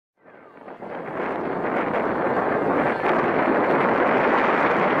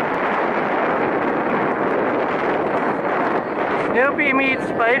Snoopy meets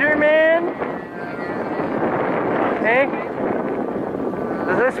Spider-Man? Hey?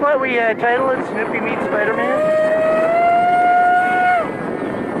 Is this what we titled it? Snoopy meets Spider-Man?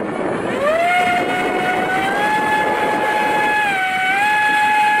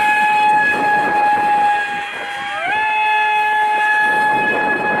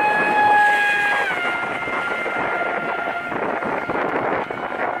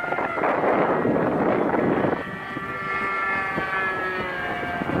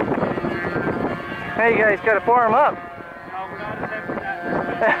 Hey, you guys got to pour them up. No, we're not attempting that.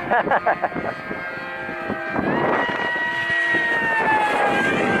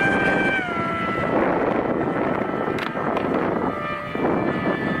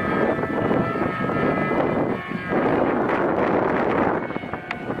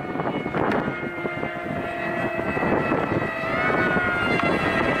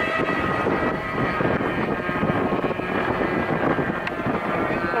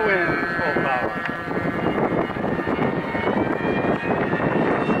 The wind's full power.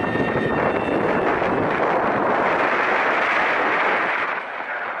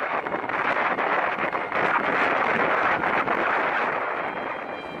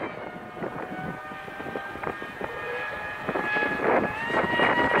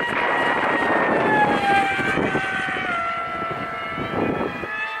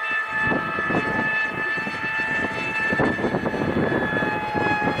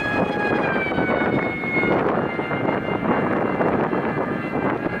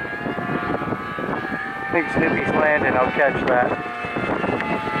 I think Snoopy's landing, I'll catch that.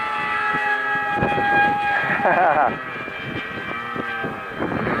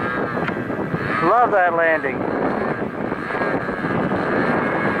 Love that landing.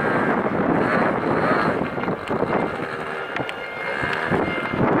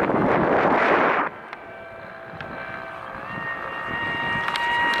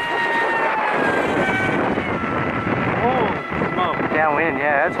 Oh, smoke. Downwind,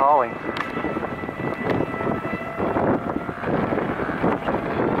 yeah, it's hauling.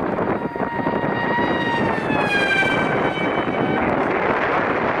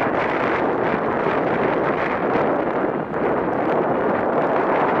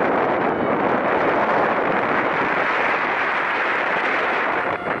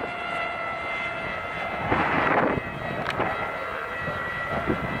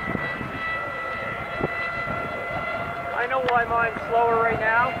 I know why mine's slower right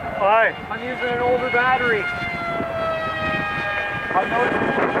now. Why? I'm using an older battery. I've noticed.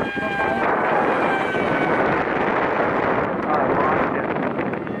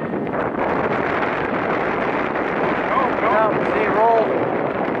 No, see, rolled.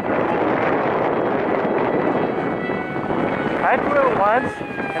 I flew it once,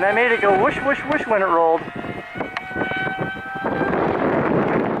 and I made it go whoosh, whoosh, whoosh when it rolled.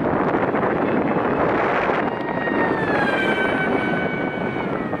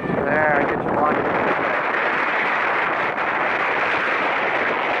 There, I get you locked.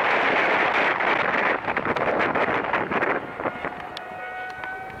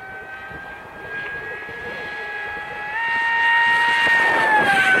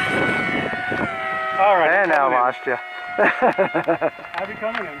 All right. And now I lost you. I'll be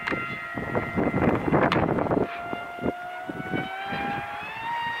coming in.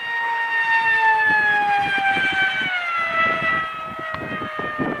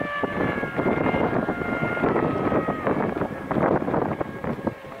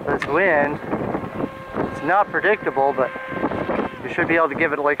 This wind, it's not predictable, but you should be able to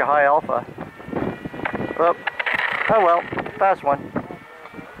give it like a high alpha. Oh well, fast one.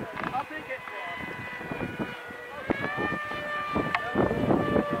 I'll take it.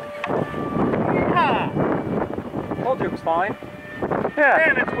 Told you it was fine. Yeah,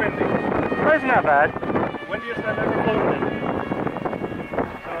 And it's windy. that's not bad. Windiest I've ever floated in.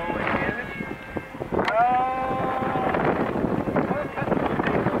 So, advantage.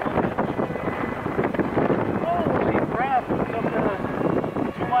 Holy crap, something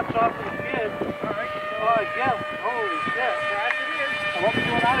too much off of the skid. Alright, so I guess. Holy shit, crash it is. I won't be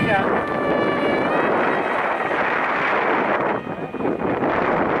doing that again.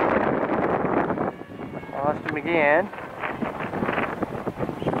 Lost him again.